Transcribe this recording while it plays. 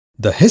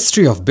The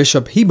history of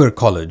Bishop Heber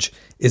College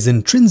is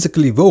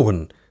intrinsically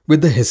woven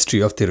with the history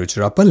of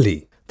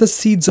Tiruchirappalli. The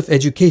seeds of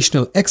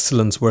educational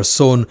excellence were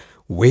sown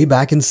way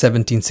back in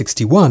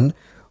 1761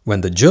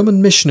 when the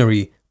German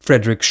missionary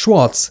Frederick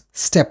Schwartz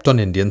stepped on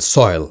Indian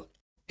soil.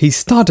 He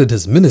started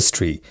his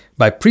ministry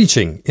by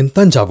preaching in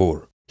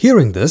Thanjavur.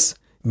 Hearing this,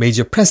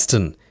 Major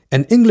Preston,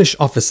 an English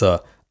officer,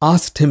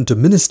 asked him to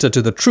minister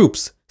to the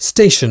troops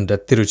stationed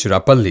at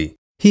Tiruchirappalli.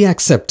 He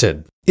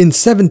accepted. In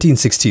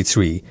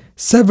 1763,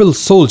 several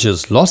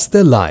soldiers lost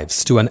their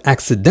lives to an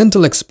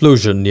accidental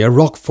explosion near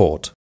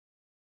Rockfort.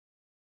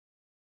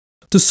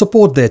 To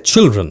support their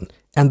children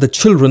and the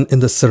children in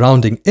the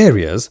surrounding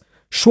areas,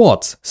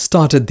 Schwartz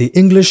started the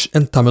English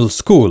and Tamil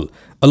school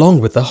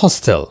along with a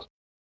hostel.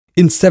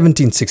 In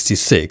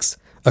 1766,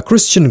 a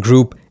Christian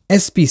group,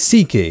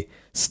 SPCK,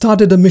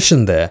 started a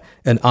mission there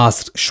and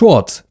asked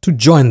Schwartz to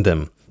join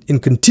them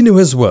and continue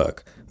his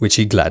work, which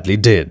he gladly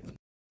did.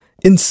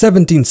 In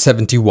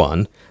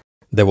 1771,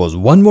 there was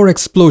one more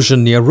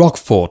explosion near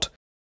Rockfort,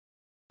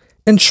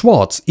 and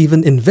Schwartz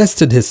even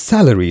invested his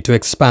salary to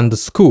expand the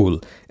school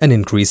and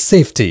increase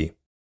safety.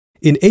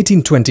 In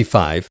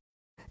 1825,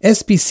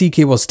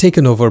 SPCK was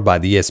taken over by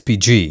the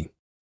SPG.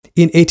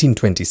 In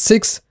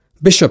 1826,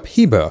 Bishop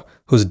Heber,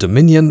 whose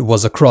dominion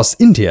was across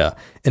India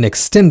and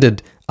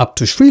extended up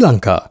to Sri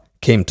Lanka,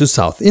 came to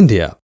South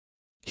India.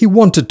 He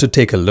wanted to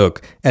take a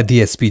look at the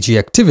SPG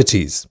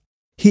activities.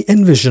 He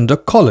envisioned a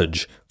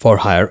college for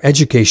higher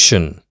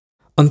education.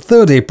 On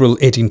 3rd April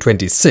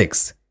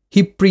 1826,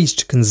 he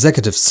preached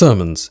consecutive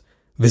sermons,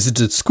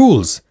 visited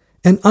schools,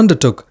 and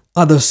undertook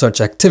other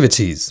such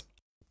activities.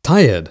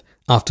 Tired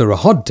after a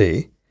hot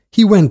day,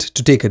 he went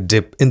to take a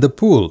dip in the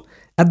pool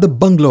at the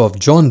bungalow of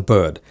John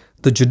Bird,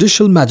 the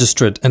judicial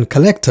magistrate and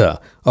collector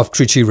of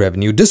Trichy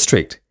Revenue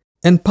District,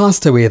 and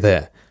passed away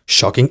there,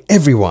 shocking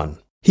everyone.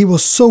 He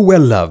was so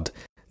well loved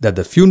that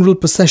the funeral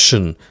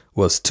procession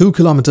was 2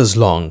 kilometers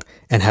long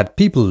and had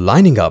people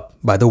lining up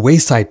by the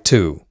wayside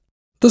too.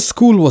 The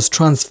school was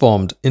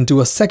transformed into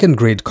a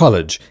second-grade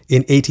college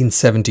in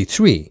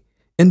 1873,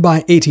 and by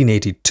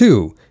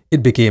 1882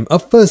 it became a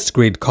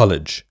first-grade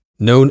college.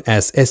 Known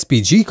as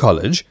SPG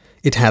College,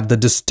 it had the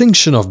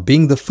distinction of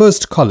being the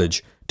first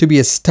college to be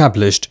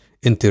established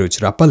in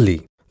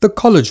Tiruchirappalli. The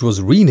college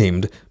was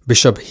renamed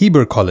Bishop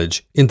Heber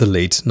College in the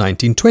late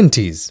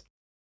 1920s.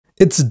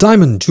 Its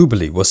Diamond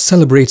Jubilee was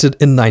celebrated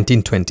in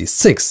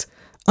 1926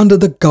 under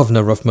the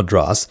Governor of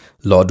Madras,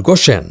 Lord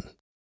Goshen.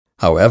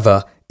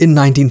 However, in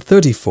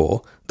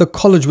 1934, the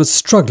college was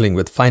struggling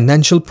with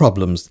financial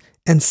problems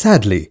and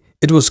sadly,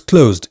 it was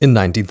closed in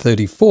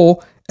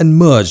 1934 and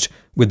merged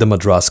with the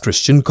Madras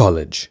Christian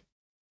College.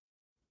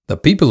 The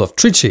people of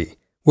Trichy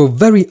were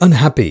very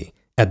unhappy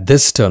at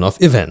this turn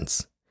of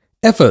events.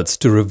 Efforts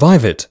to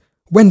revive it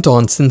went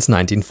on since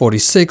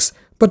 1946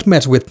 but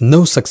met with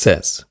no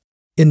success.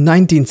 In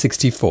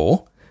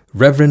 1964,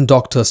 Reverend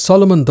Dr.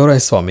 Solomon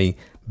Doraiswamy,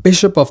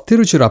 Bishop of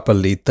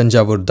Tiruchirappalli,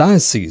 Thanjavur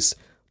Diocese,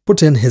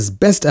 put in his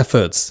best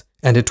efforts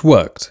and it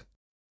worked.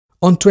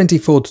 On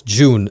 24th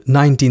June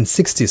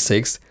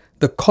 1966,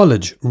 the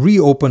college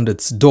reopened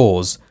its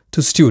doors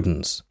to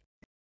students.